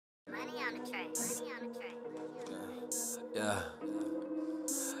Yeah,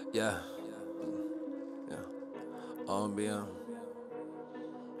 yeah, yeah. OMBM,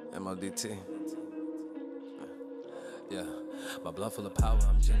 MODT. Yeah, my blood full of power,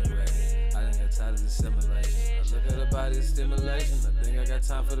 I'm generating. I done got tired of the simulation. I look at the body, it's stimulation. I think I got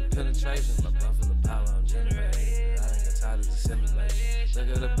time for the penetration. My blood full of power, I'm generating. I done got tired of the simulation. Look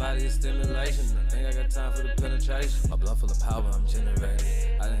at the body, it's stimulation. I think I got time for the penetration. My blood full of power, I'm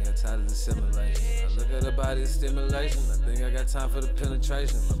generating. I done got tired of the simulation. I look at the body, it's stimulation. I think I got time for the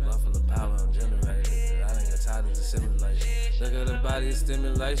penetration. My blood full of power, I'm generating. I done got tired of the simulation. Look at the body, it's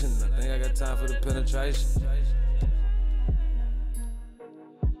stimulation. I think I got time for the penetration.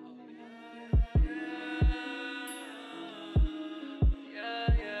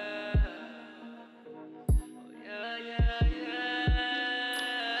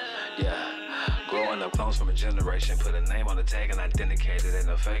 Growing up clones from a generation, put a name on the tag and authenticated. Ain't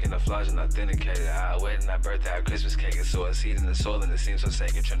no faking, no flogging, authenticated. I wait and I birthed out Christmas cake and sow a seed in the soil and it seems so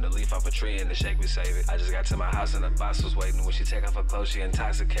sacred. Trim the leaf off a tree and the shake we save it. I just got to my house and the box was waiting. When she take off her clothes, she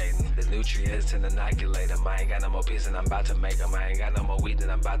intoxicating. The nutrients and inoculate them. I ain't got no more peas and I'm about to make them. I ain't got no more wheat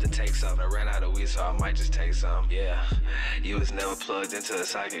and I'm about to take some. I ran out of weed so I might just take some. Yeah, you was never plugged into a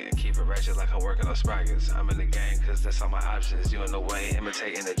socket and keep it ratchet like I'm working on sprockets. I'm in the game cause that's all my options. You in the way,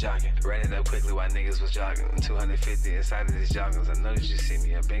 imitating the jogging. Ran it up quickly while niggas was jogging. 250 inside of these joggers. I know that you see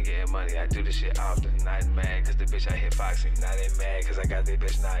me. I been getting money. I do this shit often. Not mad cause the bitch I hit Foxy. Not ain't mad cause I got this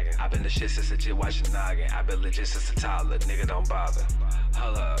bitch noggin. I been the shit since a jit watching noggin. I been legit since a toddler. Nigga don't bother.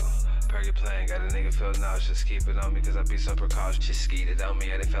 Hold up. Perky playing, got a nigga feel nauseous. Keep it on me cause I be so precautious. She skeeted on me,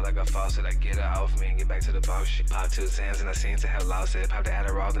 yeah, they felt like a faucet. I get her off me and get back to the boss shit. Pop 2 Zans and I seem to have lost it. Pop the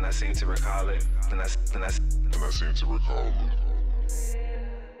Adderall, then I seem to recall it. Then I seem to recall it.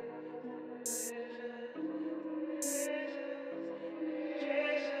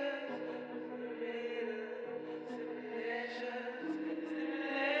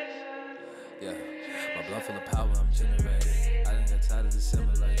 Yeah, my blood full of power, I'm generating. I done got tired of the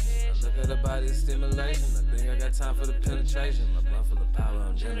simulation. I look at the body, it's stimulation. I think I got time for the penetration. My blood full of power,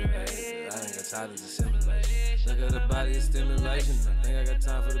 I'm generating. I done got tired of the simulation. Look at the body, it's stimulation. I think I got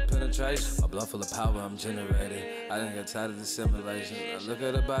time for the penetration. My blood full of power, I'm generating. I done got tired of the simulation. I look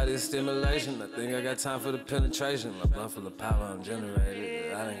at the body, it's stimulation. I think I got time for the penetration. My blood full of power, I'm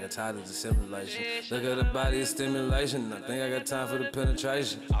generated. I done got tired of the simulation. Look at the body, it's stimulation. I think I got time for the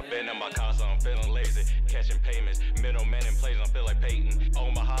penetration. I've been in my console, I'm feeling lazy. Catching payments, middleman in plays, I feel like Peyton.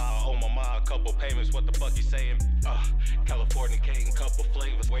 Oh my ma, a couple payments, what the fuck you saying? Californicating, couple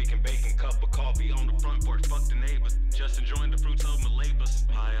flavors. Waking, baking, cup of coffee on the front porch, fuck the neighbors. Just enjoying the fruits of my labors.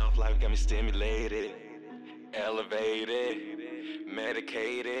 High off life got me stimulated, elevated,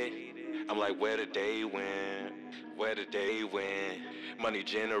 medicated. I'm like, where the day went, where the day went. Money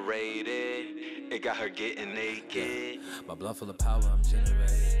generated, it got her getting naked. Yeah. My blood full of power, I'm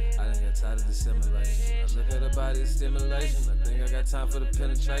generating. I done got tired of the simulation. I look at the body, it's stimulation. I think I got time for the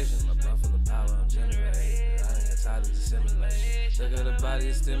penetration. My blood full of power, I'm generating. I done got tired of the simulation. Look at the body,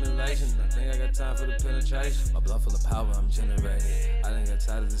 it's stimulation. I think I got time for the penetration. My blood full of power, I'm generating. I done got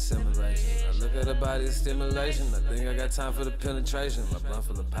tired of the simulation. I look at the body, it's stimulation. I think I got time for the penetration. My blood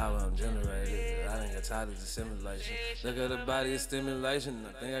full of power, I'm generating. I done got tired of the simulation. Look at the body, it's stimulation.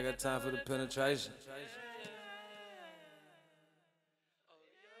 I think I got time for the penetration.